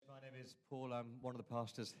is Paul. I'm one of the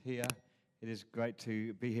pastors here. It is great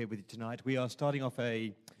to be here with you tonight. We are starting off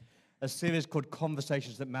a series called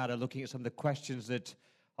Conversations That Matter, looking at some of the questions that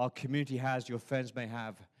our community has, your friends may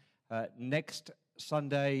have. Next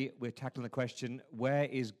Sunday, we're tackling the question, where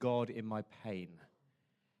is God in my pain?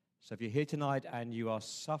 So if you're here tonight and you are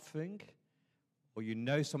suffering, or you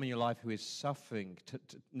know someone in your life who is suffering,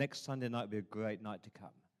 next Sunday night will be a great night to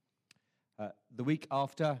come. The week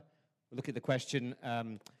after, we'll look at the question,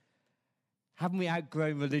 haven't we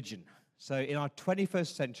outgrown religion? So in our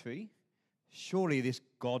 21st century, surely this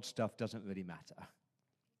God stuff doesn't really matter.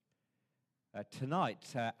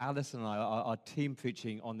 Tonight, Alice and I are team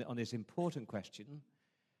preaching on this important question,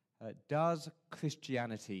 does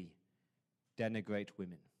Christianity denigrate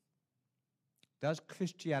women? Does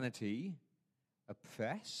Christianity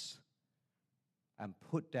oppress and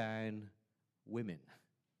put down women?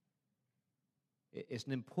 It's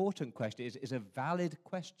an important question. It's a valid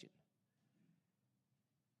question.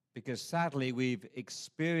 Because sadly, we've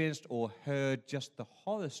experienced or heard just the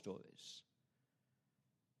horror stories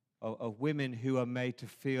of women who are made to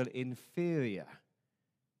feel inferior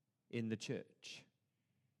in the church.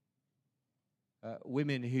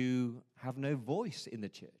 Women who have no voice in the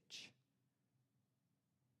church.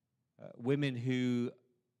 Women who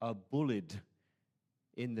are bullied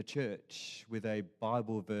in the church with a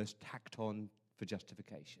Bible verse tacked on for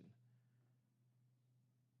justification.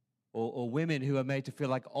 Or women who are made to feel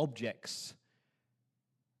like objects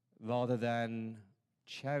rather than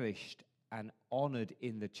cherished and honored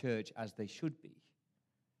in the church as they should be.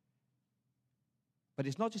 But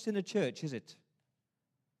it's not just in the church, is it?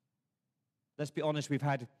 Let's be honest, we've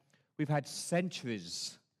had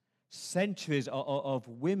centuries of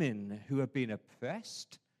women who have been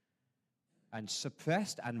oppressed and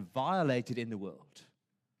suppressed and violated in the world.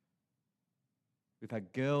 We've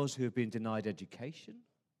had girls who have been denied education.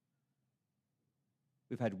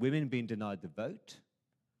 We've had women being denied the vote.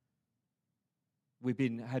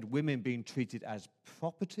 We've had women being treated as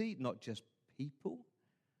property, not just people.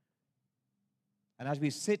 And as we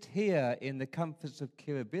sit here in the comforts of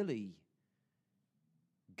Kirribilli,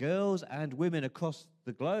 girls and women across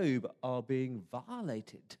the globe are being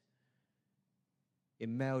violated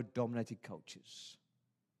in male-dominated cultures.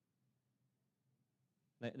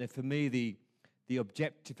 Now, for me, the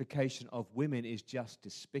objectification of women is just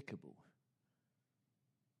despicable.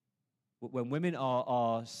 When women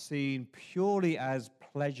are seen purely as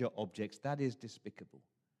pleasure objects, that is despicable.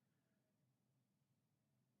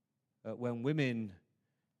 When women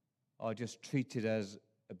are just treated as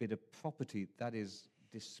a bit of property, that is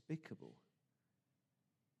despicable.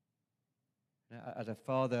 Now, as a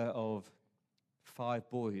father of five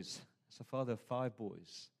boys,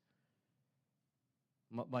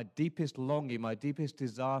 my deepest longing, my deepest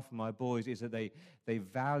desire for my boys is that they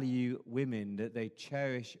value women, that they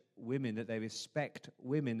cherish women, that they respect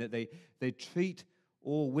women, that they treat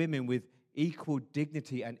all women with equal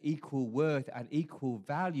dignity and equal worth and equal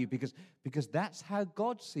value, because that's how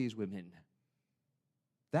God sees women.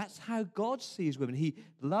 That's how God sees women. He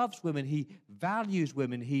loves women. He values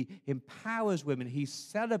women. He empowers women. He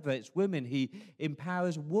celebrates women. He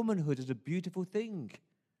empowers womanhood as a beautiful thing.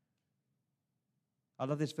 I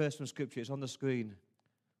love this verse from Scripture. It's on the screen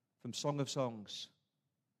from Song of Songs.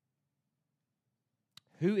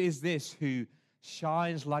 Who is this who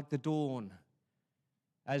shines like the dawn,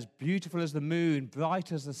 as beautiful as the moon,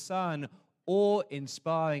 bright as the sun,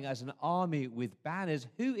 awe-inspiring as an army with banners?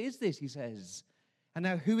 Who is this, he says. And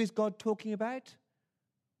now who is God talking about?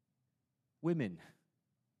 Women.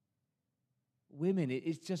 Women,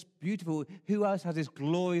 it's just beautiful. Who else has this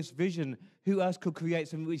glorious vision? Who else could create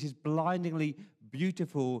something which is blindingly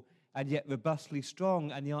beautiful and yet robustly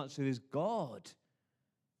strong? And the answer is God.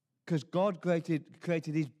 Because God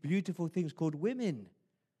created these beautiful things called women.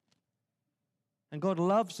 And God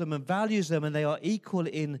loves them and values them, and they are equal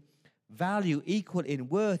in value, equal in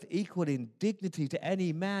worth, equal in dignity to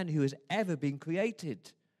any man who has ever been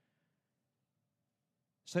created.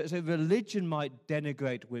 So religion might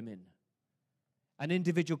denigrate women. And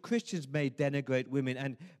individual Christians may denigrate women,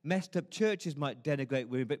 and messed up churches might denigrate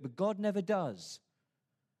women, but God never does.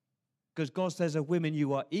 Because God says of women,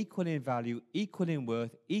 you are equal in value, equal in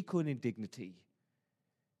worth, equal in dignity.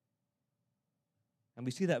 And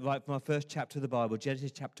we see that right from our first chapter of the Bible,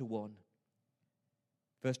 Genesis chapter 1,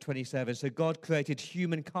 verse 27. So God created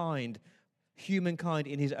humankind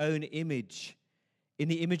in his own image. In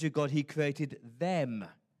the image of God, he created them.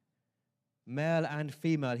 Male and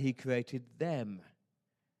female, he created them.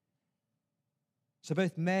 So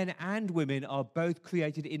both men and women are both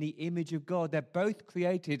created in the image of God. They're both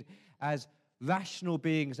created as rational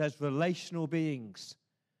beings, as relational beings.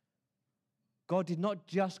 God did not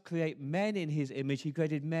just create men in his image, he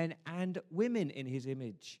created men and women in his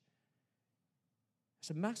image. It's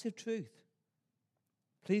a massive truth.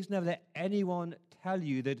 Please never let anyone tell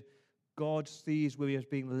you that God sees women as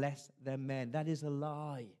being less than men. That is a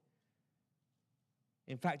lie.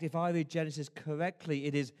 In fact, if I read Genesis correctly,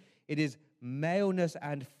 it is maleness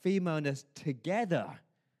and femaleness together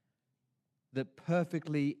that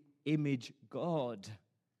perfectly image God.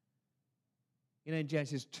 You know, in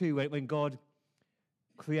Genesis 2, when God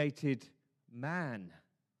created man,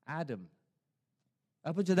 Adam,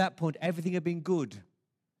 up until that point, everything had been good.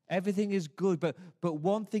 Everything is good, but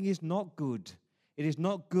one thing is not good. It is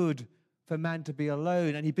not good for man to be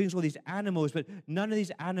alone. And he brings all these animals, but none of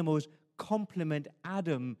these animals complement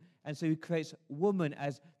Adam. And so he creates woman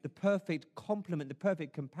as the perfect complement, the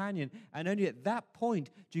perfect companion. And only at that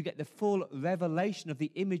point do you get the full revelation of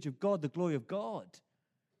the image of God, the glory of God.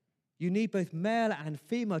 You need both male and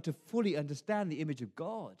female to fully understand the image of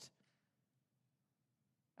God.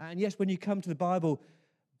 And yes, when you come to the Bible,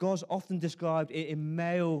 God's often described in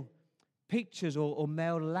male pictures or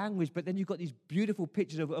male language, but then you've got these beautiful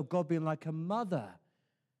pictures of God being like a mother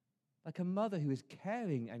who is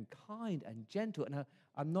caring and kind and gentle. And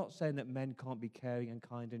I'm not saying that men can't be caring and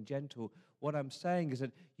kind and gentle. What I'm saying is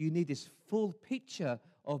that you need this full picture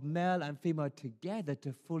of male and female together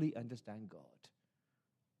to fully understand God.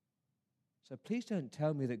 So please don't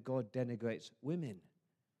tell me that God denigrates women.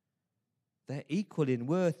 They're equal in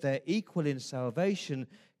worth. They're equal in salvation.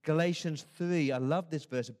 Galatians 3, I love this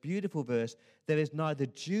verse, a beautiful verse. There is neither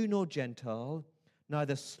Jew nor Gentile,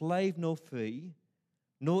 neither slave nor free,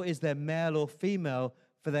 nor is there male or female,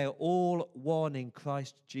 for they are all one in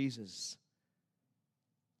Christ Jesus.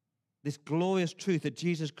 This glorious truth that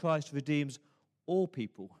Jesus Christ redeems all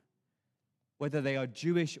people, whether they are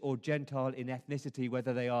Jewish or Gentile in ethnicity,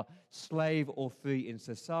 whether they are slave or free in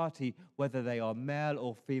society, whether they are male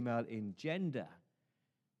or female in gender.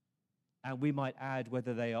 And we might add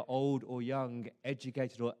whether they are old or young,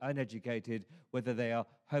 educated or uneducated, whether they are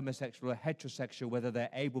homosexual or heterosexual, whether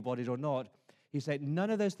they're able-bodied or not. He said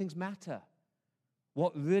none of those things matter.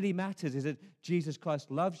 What really matters is that Jesus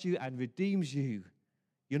Christ loves you and redeems you.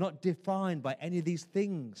 You're not defined by any of these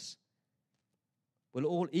things. We're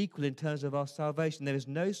all equal in terms of our salvation. There is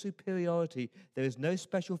no superiority. There is no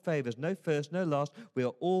special favors, no first, no last. We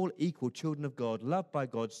are all equal children of God, loved by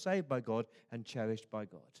God, saved by God, and cherished by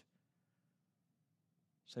God.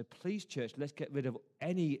 So please, church, let's get rid of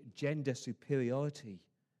any gender superiority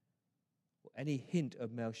or any hint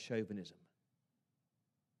of male chauvinism.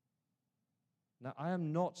 Now, I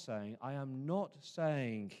am not saying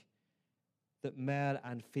that male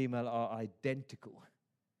and female are identical.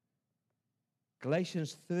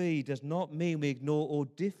 Galatians 3 does not mean we ignore all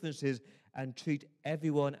differences and treat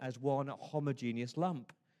everyone as one homogeneous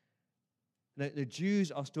lump. The Jews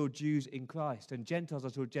are still Jews in Christ, and Gentiles are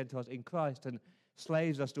still Gentiles in Christ, and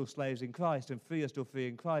slaves are still slaves in Christ, and free are still free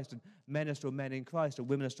in Christ, and men are still men in Christ, and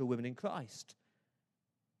women are still women in Christ.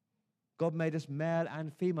 God made us male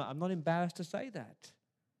and female. I'm not embarrassed to say that.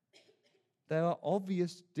 There are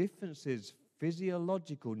obvious differences,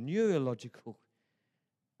 physiological, neurological.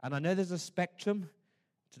 And I know there's a spectrum.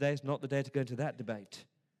 Today is not the day to go into that debate.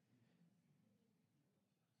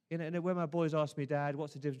 You know, when my boys ask me, Dad,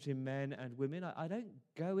 what's the difference between men and women? I don't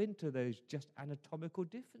go into those just anatomical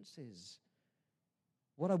differences.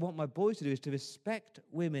 What I want my boys to do is to respect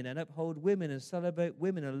women and uphold women and celebrate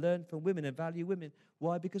women and learn from women and value women.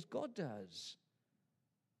 Why? Because God does.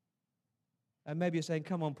 And maybe you're saying,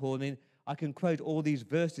 come on, Paul, I mean, I can quote all these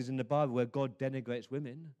verses in the Bible where God denigrates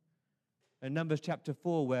women. In Numbers chapter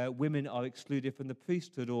 4, where women are excluded from the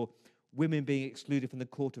priesthood, or women being excluded from the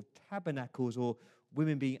court of tabernacles, or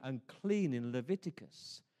women being unclean in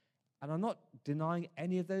Leviticus. And I'm not denying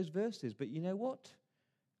any of those verses, but you know what?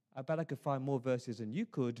 I bet I could find more verses than you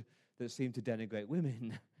could that seem to denigrate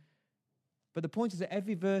women. But the point is that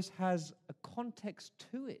every verse has a context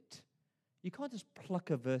to it. You can't just pluck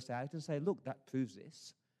a verse out and say, look, that proves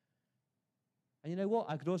this. And you know what?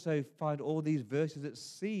 I could also find all these verses that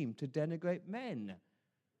seem to denigrate men.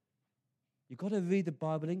 You've got to read the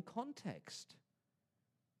Bible in context.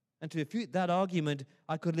 And to refute that argument,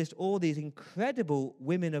 I could list all these incredible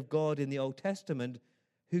women of God in the Old Testament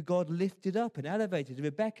who God lifted up and elevated.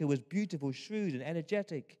 Rebecca was beautiful, shrewd, and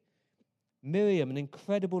energetic. Miriam, an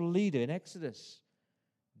incredible leader in Exodus.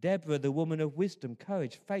 Deborah, the woman of wisdom,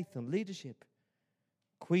 courage, faith, and leadership.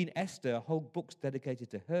 Queen Esther, a whole book's dedicated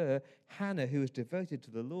to her. Hannah, who was devoted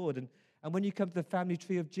to the Lord. And when you come to the family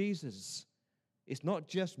tree of Jesus, it's not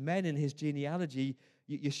just men in his genealogy.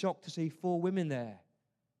 You're shocked to see 4 women there.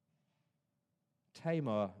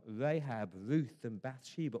 Tamar, Rahab, Ruth, and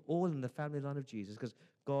Bathsheba, all in the family line of Jesus, because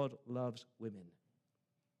God loves women.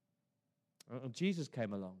 And Jesus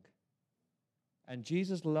came along. And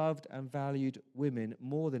Jesus loved and valued women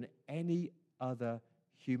more than any other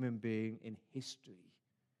human being in history.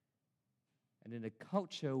 And in a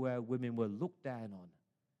culture where women were looked down on,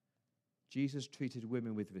 Jesus treated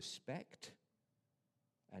women with respect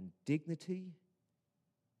and dignity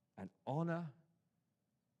and honor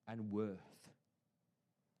and worth.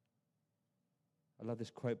 I love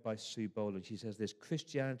this quote by Sue Boland. She says this: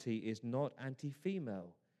 Christianity is not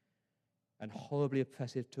anti-female and horribly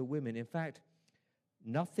oppressive to women. In fact,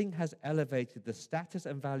 nothing has elevated the status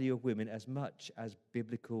and value of women as much as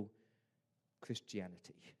biblical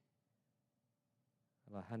Christianity.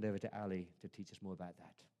 And I'll hand over to Ali to teach us more about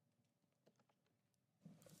that.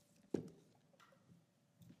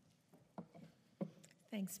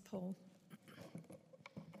 Thanks, Paul.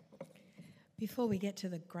 Before we get to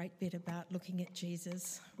the great bit about looking at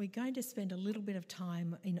Jesus, we're going to spend a little bit of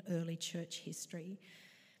time in early church history.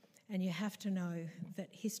 And you have to know that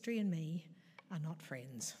history and me are not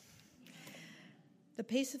friends. The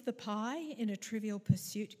piece of the pie in a Trivial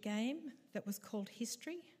Pursuit game that was called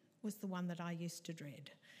history was the one that I used to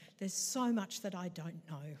dread. There's so much that I don't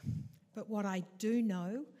know. But what I do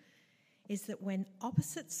know is that when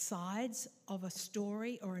opposite sides of a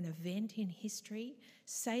story or an event in history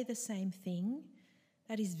say the same thing,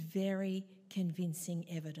 that is very convincing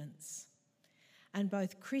evidence. And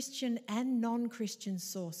both Christian and non-Christian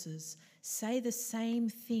sources say the same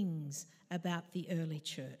things about the early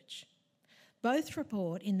church. Both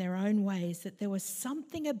report in their own ways that there was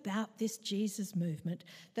something about this Jesus movement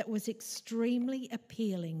that was extremely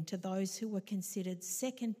appealing to those who were considered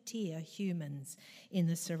second-tier humans in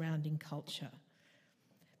the surrounding culture.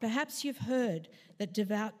 Perhaps you've heard that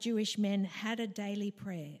devout Jewish men had a daily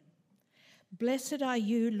prayer. Blessed are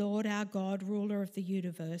you, Lord our God, ruler of the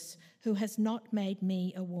universe, who has not made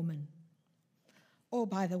me a woman, or,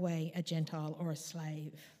 by the way, a Gentile or a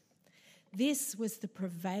slave. This was the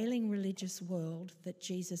prevailing religious world that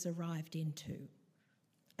Jesus arrived into.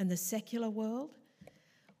 And the secular world?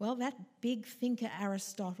 Well, that big thinker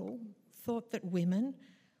Aristotle thought that women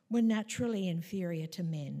were naturally inferior to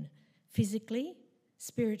men, physically,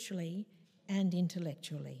 spiritually, and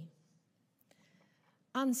intellectually.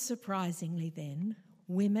 Unsurprisingly then,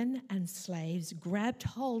 women and slaves grabbed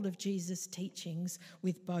hold of Jesus' teachings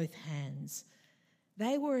with both hands.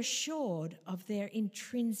 They were assured of their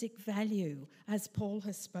intrinsic value, as Paul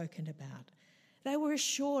has spoken about. They were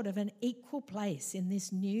assured of an equal place in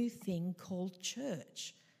this new thing called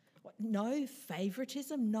church. No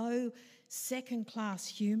favoritism, no second-class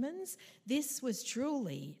humans. This was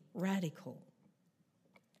truly radical.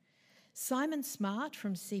 Simon Smart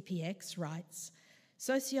from CPX writes,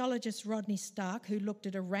 sociologist Rodney Stark, who looked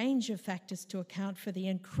at a range of factors to account for the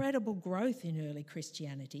incredible growth in early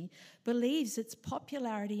Christianity, believes its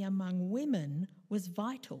popularity among women was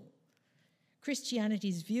vital.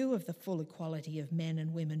 Christianity's view of the full equality of men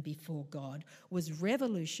and women before God was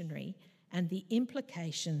revolutionary and the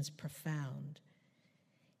implications profound.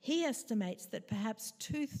 He estimates that perhaps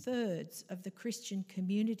 2/3 of the Christian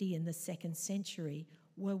community in the 2nd century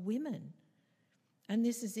were women. And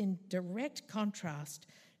this is in direct contrast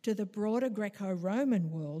to the broader Greco-Roman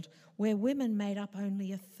world, where women made up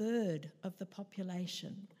only 1/3 of the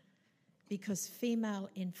population, because female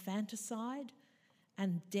infanticide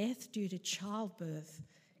and death due to childbirth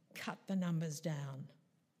cut the numbers down.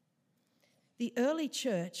 The early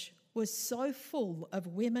church was so full of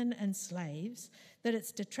women and slaves that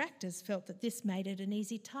its detractors felt that this made it an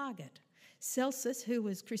easy target. Celsus, who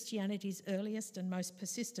was Christianity's earliest and most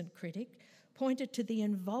persistent critic, pointed to the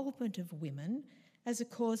involvement of women as a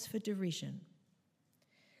cause for derision.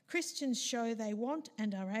 Christians show they want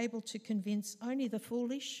and are able to convince only the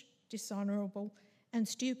foolish, dishonourable, and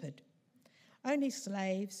stupid, only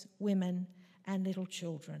slaves, women, and little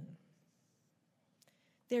children.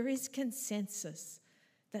 There is consensus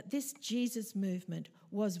that this Jesus movement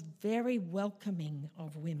was very welcoming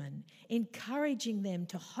of women, encouraging them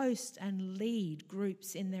to host and lead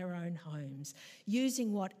groups in their own homes,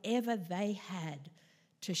 using whatever they had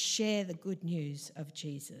to share the good news of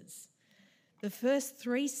Jesus. The first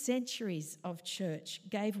 3 centuries of church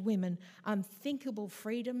gave women unthinkable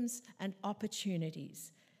freedoms and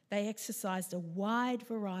opportunities. They exercised a wide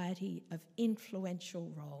variety of influential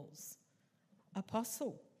roles: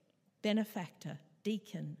 apostle, benefactor,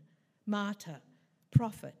 deacon, martyr,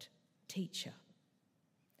 prophet, teacher.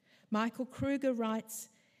 Michael Kruger writes,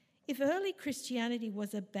 if early Christianity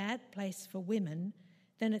was a bad place for women,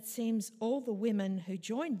 then it seems all the women who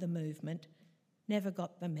joined the movement never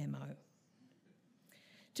got the memo.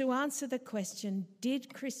 To answer the question,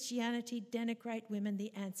 did Christianity denigrate women?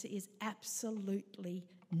 The answer is absolutely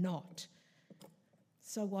not.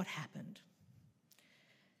 So what happened?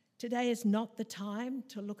 Today is not the time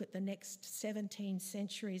to look at the next 17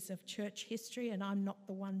 centuries of church history, and I'm not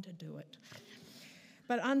the one to do it.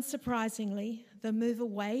 But unsurprisingly, the move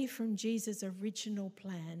away from Jesus' original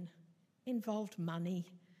plan involved money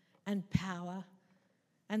and power,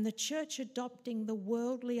 and the church adopting the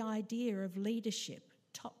worldly idea of leadership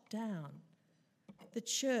top down. The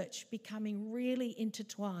church becoming really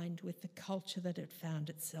intertwined with the culture that it found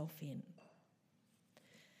itself in.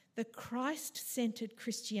 The Christ-centred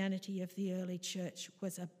Christianity of the early church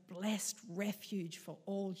was a blessed refuge for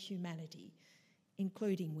all humanity,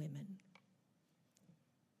 including women.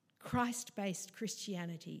 Christ-based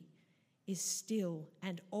Christianity is still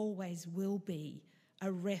and always will be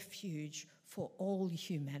a refuge for all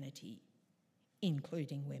humanity,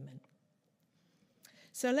 including women.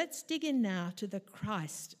 So let's dig in now to the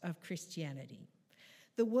Christ of Christianity.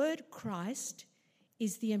 The word Christ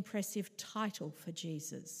is the impressive title for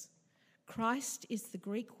Jesus. Christ is the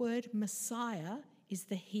Greek word, Messiah is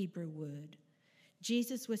the Hebrew word.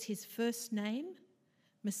 Jesus was his first name,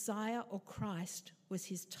 Messiah or Christ was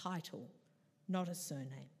his title, not a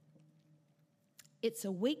surname. It's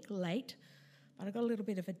a week late, but I've got a little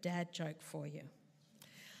bit of a dad joke for you.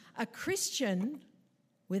 A Christian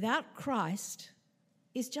without Christ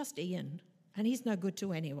is just Ian, and he's no good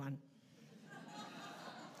to anyone.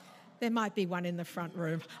 There might be one in the front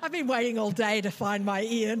room. I've been waiting all day to find my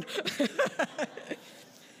Ian.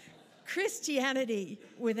 Christianity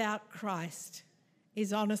without Christ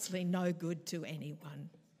is honestly no good to anyone,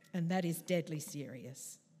 and that is deadly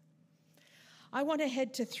serious. I want to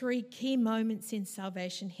head to 3 key moments in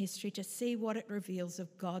salvation history to see what it reveals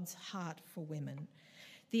of God's heart for women.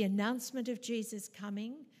 The announcement of Jesus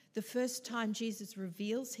coming, the first time Jesus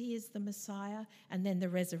reveals he is the Messiah, and then the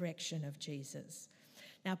resurrection of Jesus.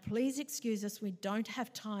 Now, please excuse us, we don't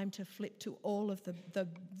have time to flip to all of the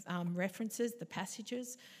references, the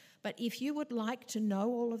passages, but if you would like to know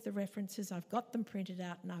all of the references, I've got them printed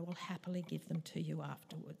out and I will happily give them to you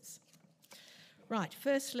afterwards. Right,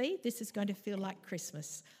 firstly, this is going to feel like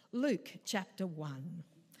Christmas. Luke chapter 1,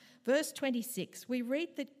 verse 26, we read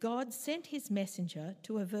that God sent his messenger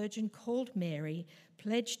to a virgin called Mary,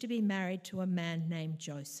 pledged to be married to a man named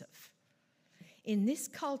Joseph. In this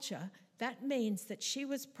culture, that means that she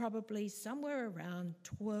was probably somewhere around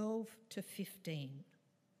 12 to 15.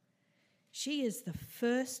 She is the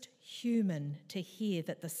first human to hear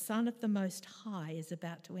that the Son of the Most High is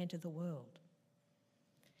about to enter the world.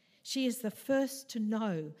 She is the first to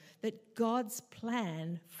know that God's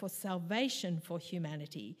plan for salvation for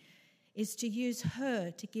humanity is to use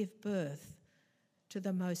her to give birth to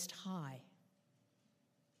the Most High.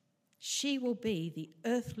 She will be the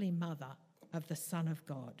earthly mother of the Son of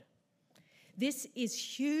God. This is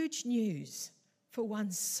huge news for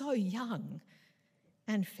one so young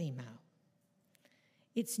and female.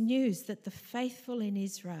 It's news that the faithful in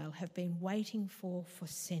Israel have been waiting for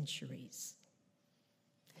centuries.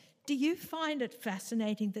 Do you find it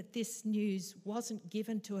fascinating that this news wasn't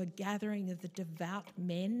given to a gathering of the devout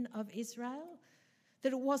men of Israel?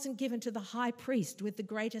 That it wasn't given to the high priest with the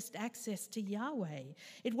greatest access to Yahweh?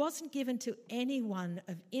 It wasn't given to anyone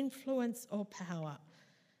of influence or power.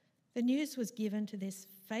 The news was given to this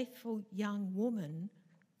faithful young woman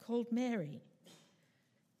called Mary.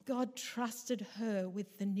 God trusted her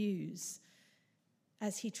with the news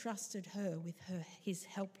as he trusted her with his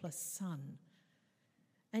helpless son.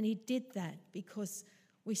 And he did that because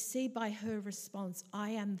we see by her response,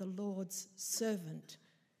 I am the Lord's servant.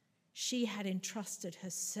 She had entrusted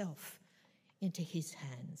herself into his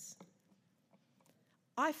hands.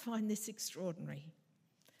 I find this extraordinary.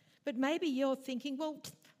 But maybe you're thinking, well,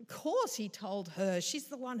 of course he told her. She's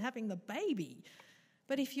the one having the baby.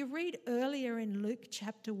 But if you read earlier in Luke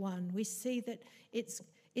chapter 1, we see that it's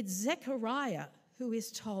Zechariah who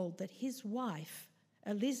is told that his wife,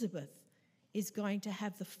 Elizabeth, is going to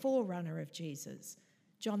have the forerunner of Jesus,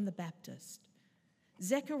 John the Baptist.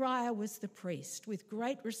 Zechariah was the priest with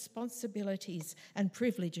great responsibilities and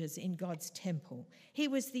privileges in God's temple. He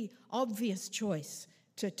was the obvious choice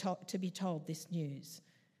to be told this news.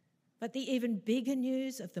 But the even bigger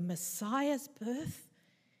news of the Messiah's birth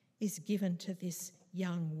is given to this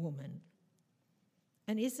young woman.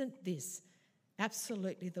 And isn't this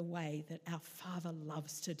absolutely the way that our Father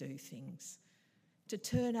loves to do things? To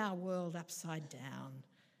turn our world upside down,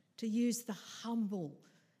 to use the humble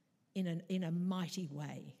in a mighty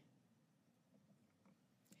way.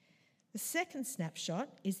 The second snapshot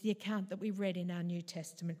is the account that we read in our New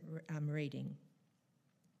Testament reading.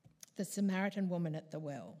 the Samaritan woman at the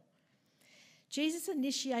well. Jesus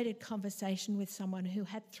initiated conversation with someone who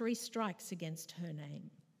had 3 strikes against her name.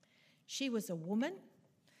 She was a woman,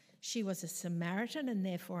 she was a Samaritan and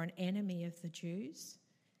therefore an enemy of the Jews,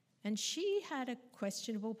 and she had a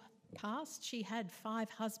questionable past. She had 5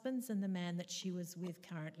 husbands, and the man that she was with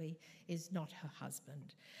currently is not her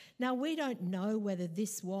husband. Now, we don't know whether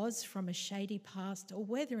this was from a shady past or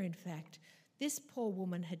whether, in fact, this poor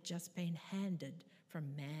woman had just been handed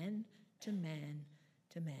from man to man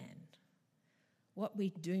to man. What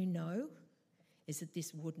we do know is that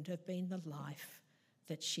this wouldn't have been the life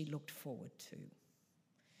that she looked forward to.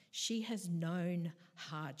 She has known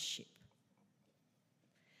hardship,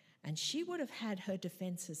 and she would have had her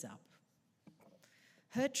defences up.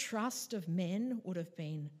 Her trust of men would have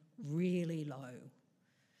been really low.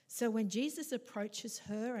 So when Jesus approaches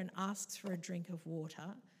her and asks for a drink of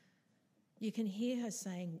water, you can hear her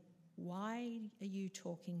saying, "Why are you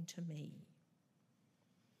talking to me?"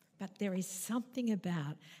 But there is something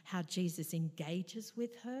about how Jesus engages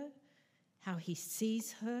with her, how he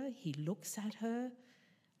sees her, he looks at her,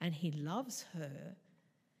 and he loves her,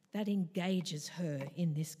 that engages her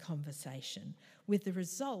in this conversation, with the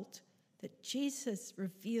result that Jesus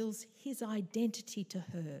reveals his identity to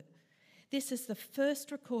her. This is the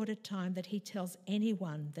first recorded time that he tells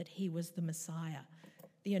anyone that he was the Messiah,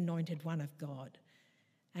 the anointed one of God.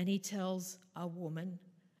 And he tells a woman,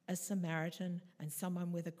 a Samaritan, and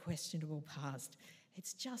someone with a questionable past.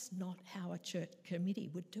 It's just not how a church committee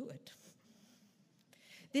would do it.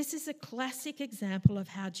 This is a classic example of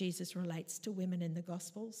how Jesus relates to women in the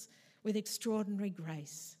Gospels with extraordinary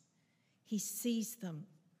grace. He sees them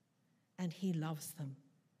and he loves them.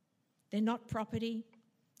 They're not property,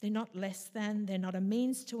 they're not less than, they're not a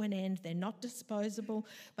means to an end, they're not disposable,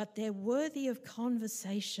 but they're worthy of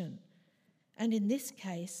conversation. And in this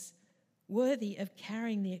case, worthy of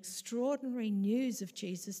carrying the extraordinary news of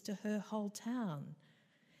Jesus to her whole town.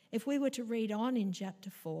 If we were to read on in chapter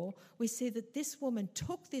 4, we see that this woman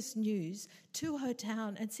took this news to her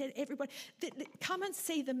town and said, "Everybody, come and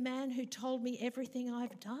see the man who told me everything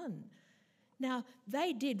I've done." Now,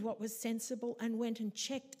 they did what was sensible and went and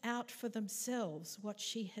checked out for themselves what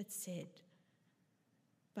she had said.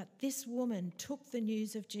 But this woman took the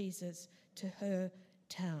news of Jesus to her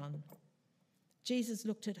town. Jesus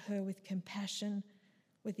looked at her with compassion,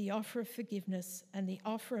 with the offer of forgiveness and the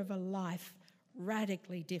offer of a life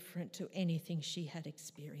radically different to anything she had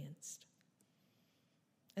experienced.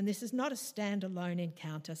 And this is not a standalone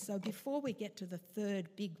encounter. So before we get to the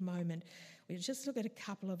third big moment, we'll just look at a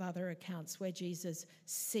couple of other accounts where Jesus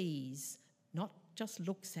sees, not just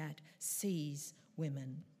looks at, sees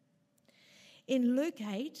women. In Luke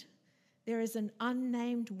 8, there is an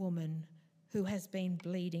unnamed woman who has been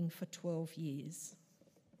bleeding for 12 years.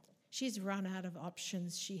 She's run out of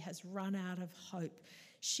options. She has run out of hope.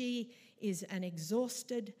 She is an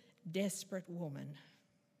exhausted, desperate woman.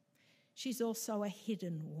 She's also a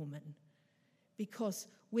hidden woman because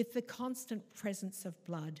with the constant presence of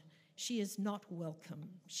blood, she is not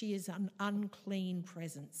welcome. She is an unclean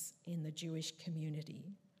presence in the Jewish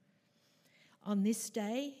community. On this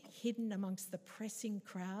day, hidden amongst the pressing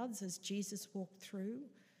crowds as Jesus walked through,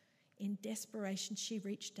 in desperation she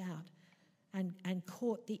reached out and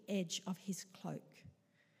caught the edge of his cloak.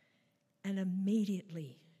 And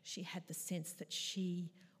immediately she had the sense that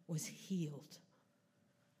she was healed.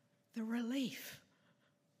 The relief.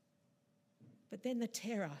 But then the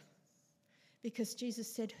terror, because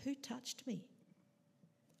Jesus said, "Who touched me?"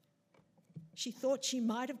 She thought she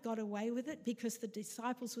might have got away with it because the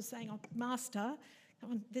disciples were saying, "Oh, Master,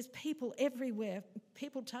 come on, there's people everywhere,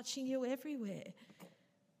 people touching you everywhere."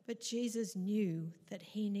 But Jesus knew that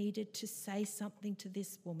he needed to say something to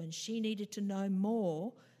this woman. She needed to know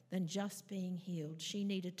more than just being healed. She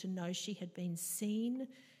needed to know she had been seen.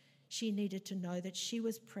 She needed to know that she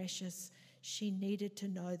was precious. She needed to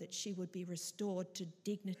know that she would be restored to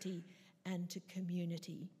dignity and to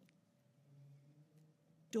community.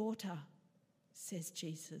 "Daughter," says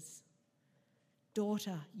Jesus,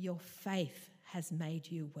 "daughter, your faith has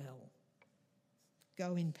made you well.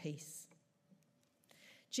 Go in peace."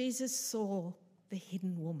 Jesus saw the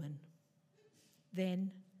hidden woman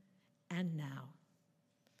then and now.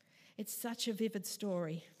 It's such a vivid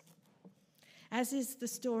story, as is the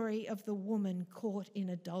story of the woman caught in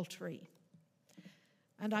adultery.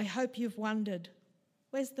 And I hope you've wondered,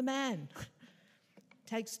 where's the man?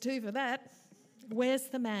 Takes 2 for that. Where's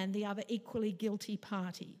the man, the other equally guilty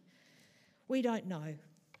party? We don't know.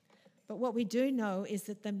 But what we do know is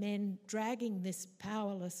that the men dragging this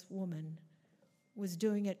powerless woman was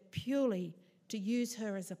doing it purely to use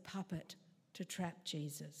her as a puppet to trap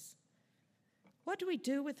Jesus. What do we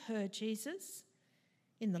do with her, Jesus?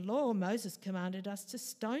 In the law, Moses commanded us to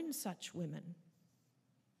stone such women.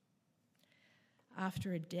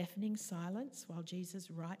 After a deafening silence while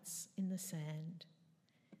Jesus writes in the sand,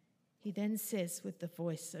 he then says with the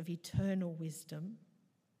voice of eternal wisdom,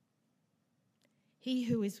 "He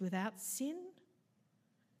who is without sin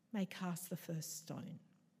may cast the first stone."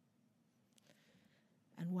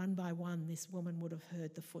 And one by one, this woman would have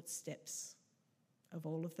heard the footsteps of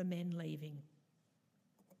all of the men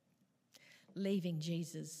leaving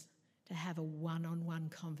Jesus to have a one-on-one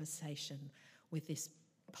conversation with this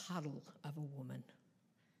puddle of a woman.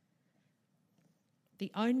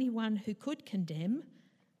 The only one who could condemn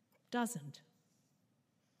doesn't.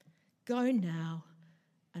 Go now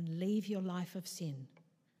and leave your life of sin.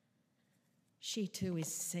 She too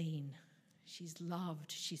is seen. She's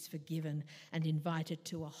loved, she's forgiven, and invited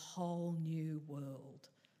to a whole new world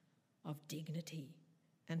of dignity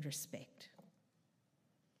and respect.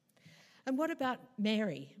 And what about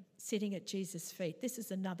Mary sitting at Jesus' feet? This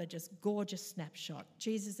is another just gorgeous snapshot.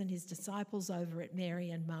 Jesus and his disciples over at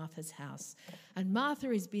Mary and Martha's house. And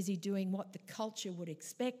Martha is busy doing what the culture would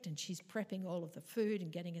expect, and she's prepping all of the food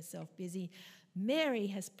and getting herself busy. Mary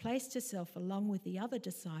has placed herself along with the other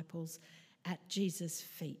disciples at Jesus'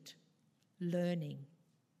 feet, learning.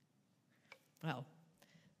 Well,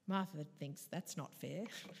 Martha thinks that's not fair,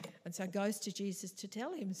 and so goes to Jesus to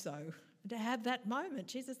tell him so. To have that moment,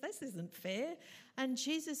 Jesus, this isn't fair. And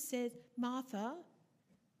Jesus said, Martha,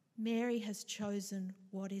 Mary has chosen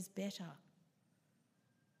what is better.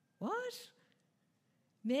 What?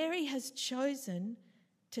 Mary has chosen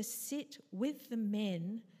to sit with the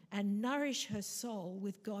men and nourish her soul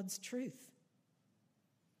with God's truth,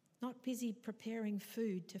 not busy preparing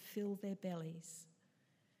food to fill their bellies.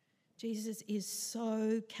 Jesus is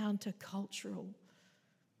so countercultural.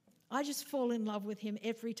 I just fall in love with him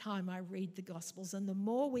every time I read the Gospels, and the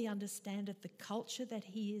more we understand it, the culture that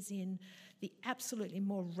he is in, the absolutely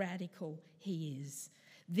more radical he is.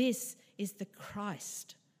 This is the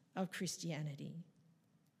Christ of Christianity.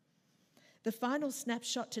 The final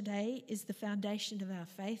snapshot today is the foundation of our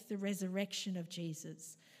faith, the resurrection of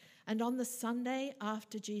Jesus. And on the Sunday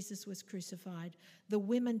after Jesus was crucified, the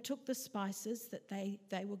women took the spices that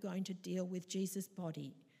they were going to deal with Jesus'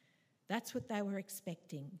 body. That's what they were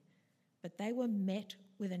expecting. But they were met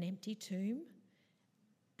with an empty tomb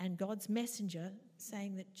and God's messenger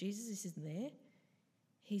saying that Jesus isn't there.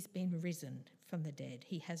 He's been risen from the dead.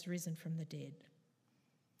 He has risen from the dead.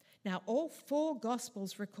 Now, all four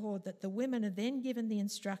Gospels record that the women are then given the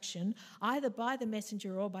instruction, either by the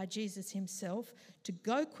messenger or by Jesus himself, to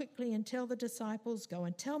go quickly and tell the disciples, go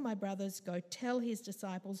and tell my brothers, go tell his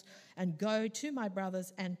disciples, and go to my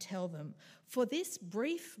brothers and tell them. For this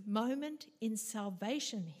brief moment in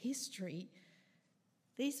salvation history,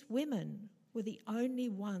 these women were the only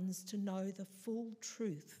ones to know the full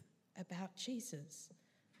truth about Jesus.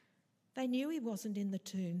 They knew he wasn't in the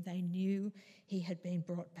tomb. They knew he had been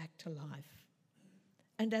brought back to life.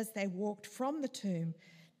 And as they walked from the tomb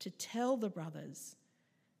to tell the brothers,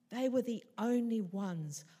 they were the only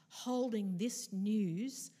ones holding this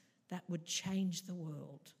news that would change the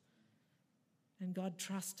world. And God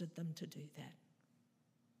trusted them to do that.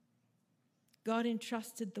 God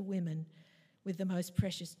entrusted the women with the most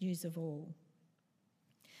precious news of all.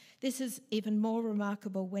 This is even more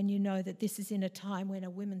remarkable when you know that this is in a time when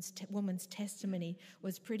a woman's testimony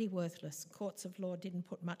was pretty worthless. Courts of law didn't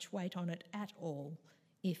put much weight on it at all,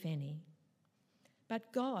 if any.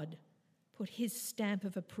 But God put his stamp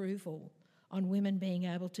of approval on women being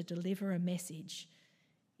able to deliver a message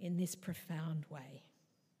in this profound way.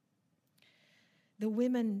 The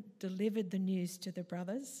women delivered the news to the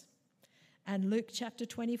brothers, and Luke chapter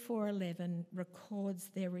 24:11 records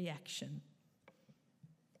their reaction.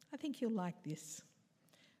 I think you'll like this.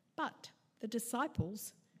 But the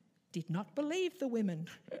disciples did not believe the women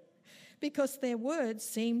because their words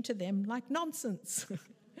seemed to them like nonsense.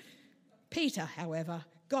 Peter, however,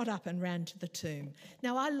 got up and ran to the tomb.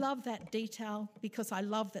 Now, I love that detail because I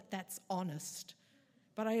love that that's honest.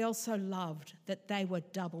 But I also loved that they were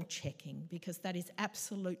double-checking, because that is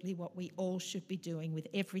absolutely what we all should be doing with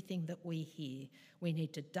everything that we hear. We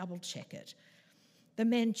need to double-check it. The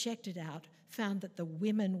men checked it out, found that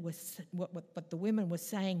what the women were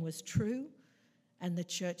saying was true, and the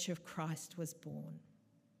Church of Christ was born.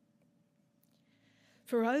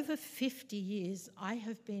 For over 50 years, I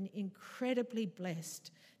have been incredibly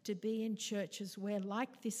blessed to be in churches where,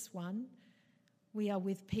 like this one, we are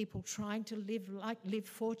with people trying to live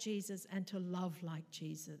for Jesus and to love like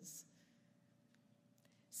Jesus.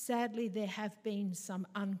 Sadly, there have been some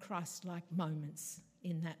un-Christ-like moments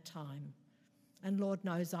in that time. And Lord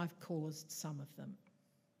knows I've caused some of them.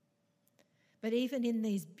 But even in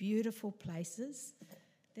these beautiful places,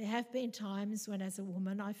 there have been times when as a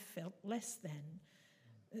woman I felt less than.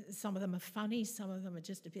 Some of them are funny, some of them are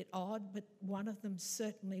just a bit odd, but one of them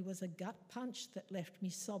certainly was a gut punch that left me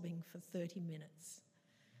sobbing for 30 minutes.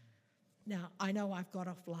 Now, I know I've got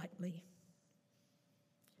off lightly,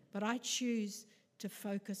 but I choose to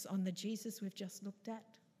focus on the Jesus we've just looked at,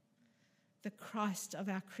 the Christ of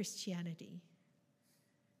our Christianity,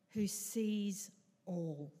 who sees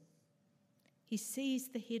all. He sees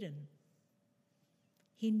the hidden.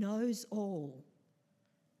 He knows all.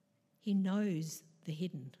 He knows the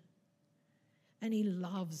hidden. And he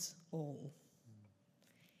loves all,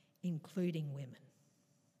 including women.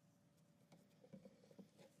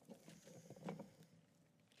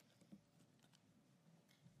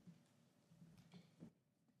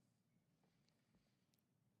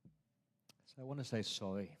 So I want to say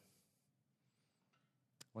sorry.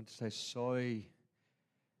 I want to say sorry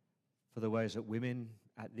for the ways that women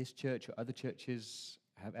at this church or other churches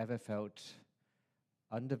have ever felt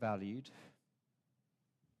undervalued,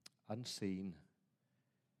 unseen,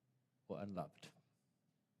 or unloved.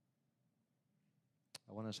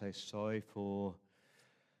 I want to say sorry for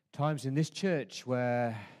times in this church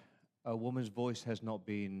where a woman's voice has not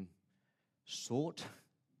been sought,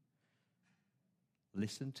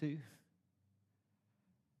 listened to.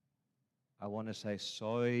 I want to say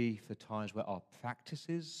sorry for times where our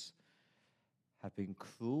practices have been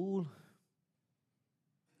cruel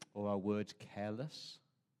or our words careless.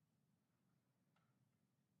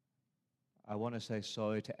 I want to say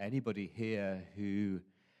sorry to anybody here who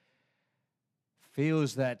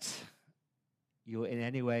feels that you're in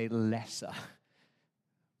any way lesser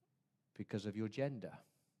because of your gender.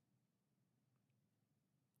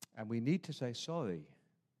 And we need to say sorry,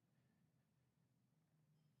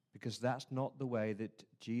 because that's not the way that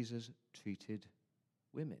Jesus treated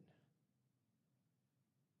women.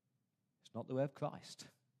 It's not the way of Christ.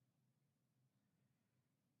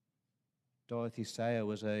 Dorothy Sayers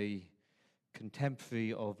was a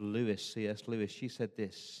contemporary of C.S. Lewis. She said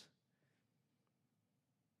this: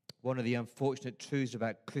 one of the unfortunate truths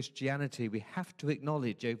about Christianity we have to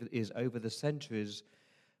acknowledge is over the centuries,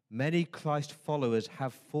 many Christ followers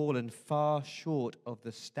have fallen far short of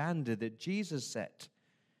the standard that Jesus set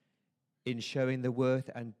in showing the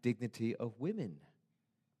worth and dignity of women.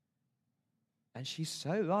 And she's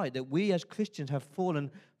so right that we as Christians have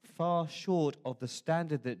fallen far short of the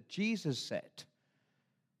standard that Jesus set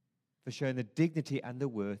for showing the dignity and the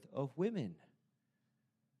worth of women.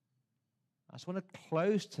 I just want to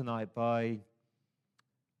close tonight by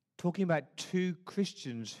talking about two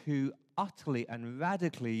Christians who utterly and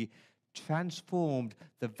radically transformed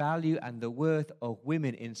the value and the worth of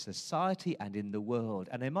women in society and in the world.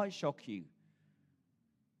 And they might shock you.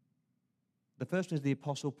 The first one is the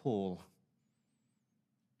Apostle Paul.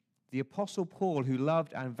 The Apostle Paul, who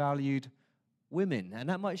loved and valued women. And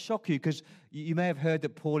that might shock you, because you may have heard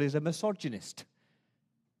that Paul is a misogynist.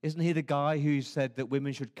 Isn't he the guy who said that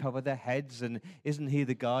women should cover their heads? And isn't he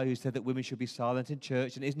the guy who said that women should be silent in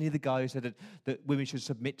church? And isn't he the guy who said that women should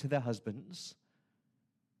submit to their husbands?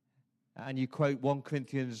 And you quote 1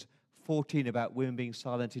 Corinthians 14 about women being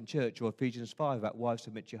silent in church, or Ephesians 5 about wives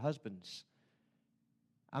submit to your husbands.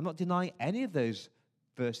 I'm not denying any of those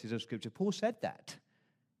verses of Scripture. Paul said that.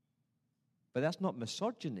 But that's not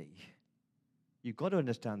misogyny. You've got to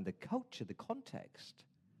understand the culture, the context.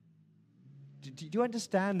 Do you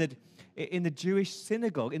understand that in the Jewish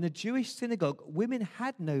synagogue, women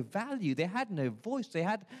had no value, they had no voice, they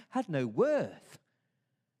had no worth.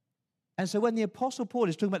 And so when the Apostle Paul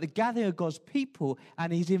is talking about the gathering of God's people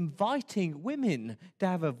and he's inviting women to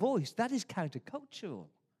have a voice, that is countercultural.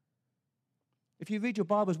 If you read your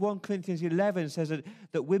Bibles, 1 Corinthians 11 says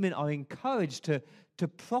that women are encouraged to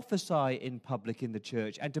prophesy in public in the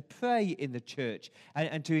church and to pray in the church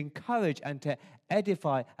and to encourage and to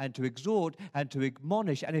edify and to exhort and to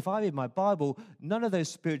admonish. And if I read my Bible, none of those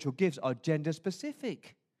spiritual gifts are gender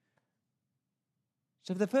specific.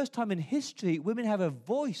 So for the first time in history, women have a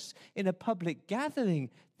voice in a public gathering.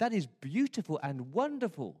 That is beautiful and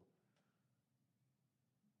wonderful.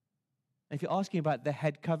 And if you're asking about the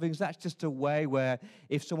head coverings, that's just a way where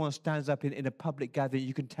if someone stands up in a public gathering,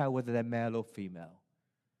 you can tell whether they're male or female.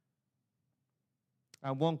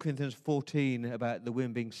 And 1 Corinthians 14 about the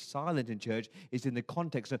women being silent in church is in the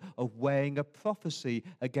context of weighing a prophecy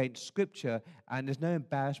against Scripture, and there's no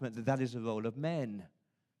embarrassment that that is the role of men.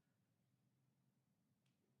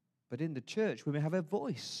 But in the church, women have a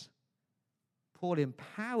voice. Paul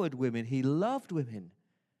empowered women. He loved women.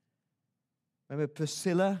 Remember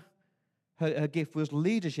Priscilla, Her gift was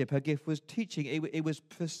leadership. Her gift was teaching. It was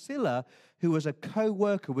Priscilla who was a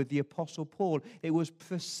co-worker with the Apostle Paul. It was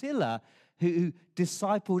Priscilla who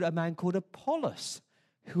discipled a man called Apollos,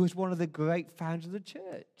 who was one of the great founders of the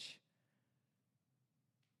church.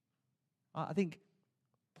 I think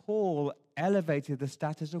Paul elevated the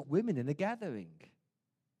status of women in a gathering.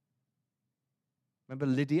 Remember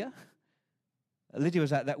Lydia? Lydia was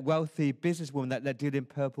that wealthy businesswoman that dealt in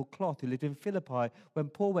purple cloth who lived in Philippi. When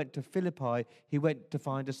Paul went to Philippi, he went to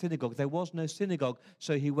find a synagogue. There was no synagogue,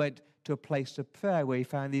 so he went to a place of prayer where he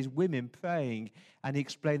found these women praying, and he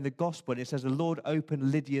explained the gospel. And it says the Lord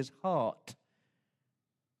opened Lydia's heart.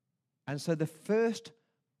 And so the first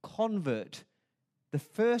convert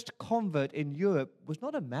in Europe was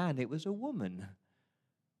not a man, it was a woman.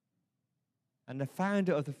 And the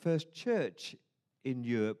founder of the first church in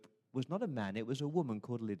Europe was not a man, it was a woman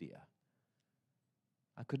called Lydia.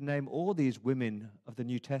 I could name all these women of the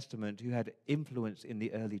New Testament who had influence in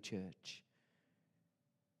the early church.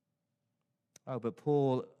 Oh, but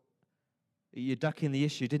Paul, you're ducking the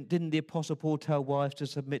issue. Didn't the Apostle Paul tell wives to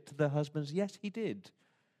submit to their husbands? Yes, he did.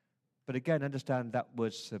 But again, understand that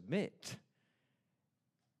word submit.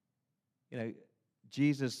 You know,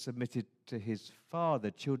 Jesus submitted to his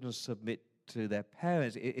Father. Children submit to their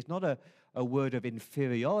parents. It's not a word of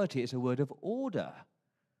inferiority, it's a word of order.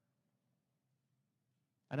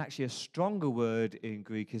 And actually a stronger word in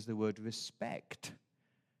Greek is the word respect.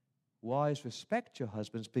 Wives, respect your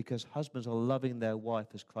husbands because husbands are loving their wife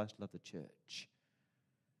as Christ loved the church. If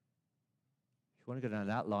you want to go down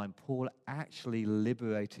that line, Paul actually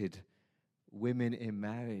liberated women in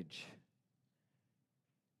marriage.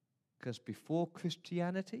 Because before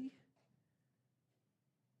Christianity,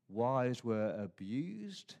 wives were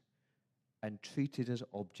abused and treated as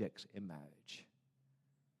objects in marriage.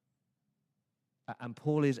 And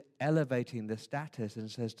Paul is elevating the status and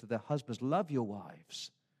says to the husbands, love your wives.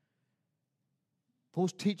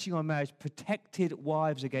 Paul's teaching on marriage protected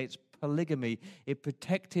wives against polygamy. It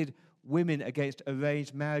protected women against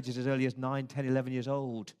arranged marriages as early as 9, 10, 11 years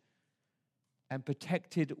old. And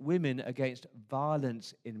protected women against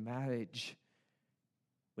violence in marriage.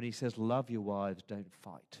 When he says, love your wives, don't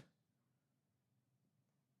fight.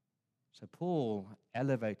 So Paul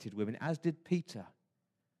elevated women, as did Peter.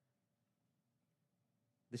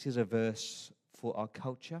 This is a verse for our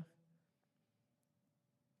culture.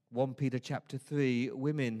 1 Peter chapter 3,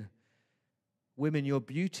 women, your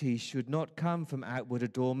beauty should not come from outward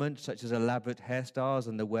adornment, such as elaborate hairstyles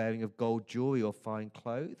and the wearing of gold jewelry or fine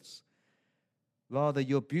clothes. Rather,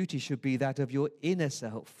 your beauty should be that of your inner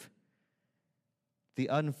self, the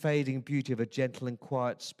unfading beauty of a gentle and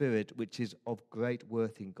quiet spirit, which is of great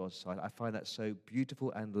worth in God's sight. I find that so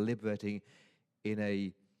beautiful and liberating in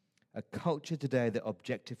a culture today that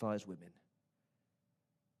objectifies women.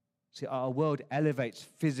 See, our world elevates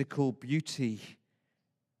physical beauty,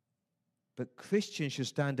 but Christians should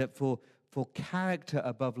stand up for character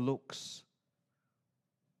above looks,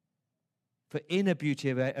 for inner beauty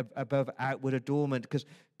above outward adornment,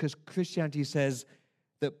 because Christianity says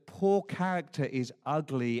that poor character is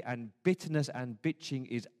ugly and bitterness and bitching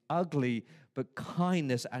is ugly, but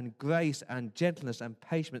kindness and grace and gentleness and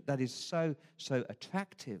patience, that is so, so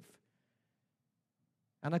attractive.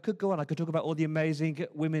 And I could go on. I could talk about all the amazing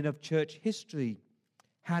women of church history.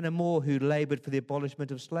 Hannah More, who labored for the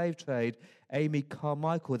abolishment of slave trade. Amy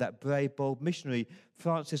Carmichael, that brave, bold missionary.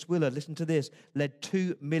 Frances Willard, listen to this, led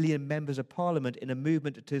 2 million members of parliament in a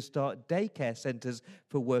movement to start daycare centres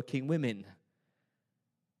for working women.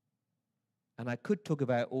 And I could talk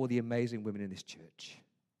about all the amazing women in this church.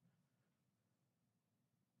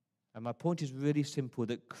 And my point is really simple,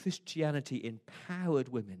 that Christianity empowered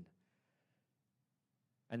women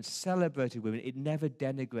and celebrated women. It never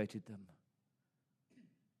denigrated them.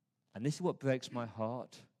 And this is what breaks my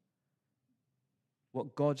heart.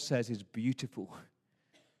 What God says is beautiful.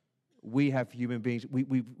 We have human beings,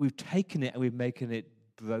 we've taken it and we've making it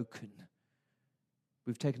broken.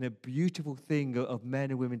 We've taken a beautiful thing of men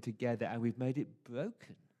and women together and we've made it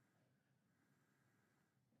broken.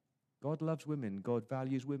 God loves women. God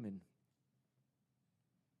values women.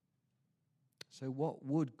 So what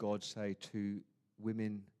would God say to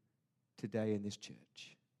women today in this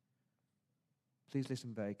church? Please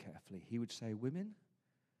listen very carefully. He would say, women,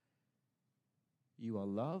 you are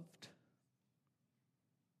loved.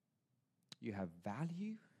 You have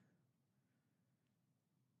value.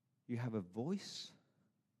 You have a voice.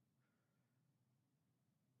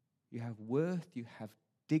 You have worth. You have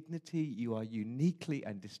dignity. You are uniquely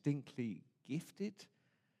and distinctly gifted.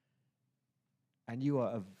 And you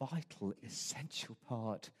are a vital, essential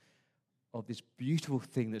part of this beautiful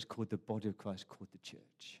thing that's called the body of Christ, called the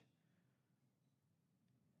church.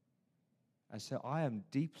 And so I am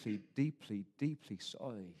deeply, deeply, deeply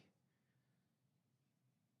sorry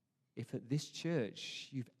if at this church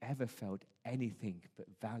you've ever felt anything but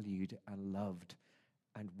valued and loved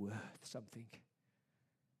and worth something.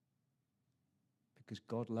 Because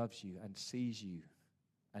God loves you and sees you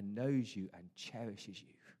and knows you and cherishes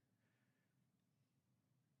you.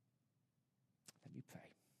 Let me pray.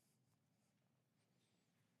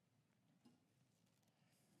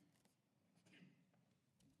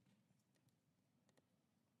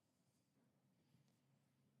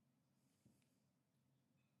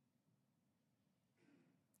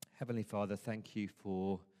 Heavenly Father, thank you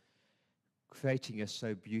for creating us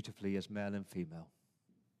so beautifully as male and female,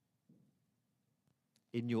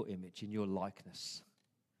 in your image, in your likeness,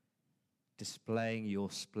 displaying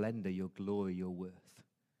your splendor, your glory, your worth.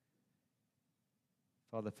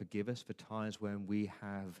 Father, forgive us for times when we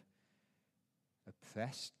have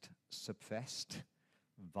oppressed, suppressed,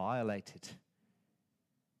 violated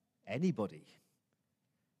anybody,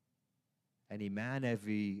 any man,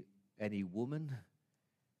 any woman.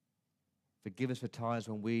 Forgive us for times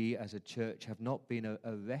when we as a church have not been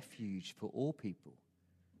a refuge for all people,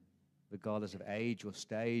 regardless of age or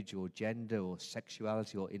stage or gender or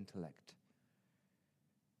sexuality or intellect.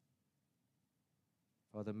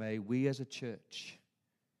 Father, may we as a church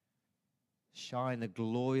shine the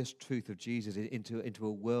glorious truth of Jesus into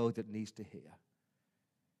a world that needs to hear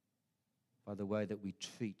by the way that we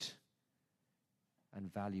treat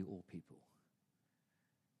and value all people.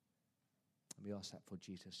 And we ask that for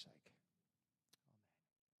Jesus' sake.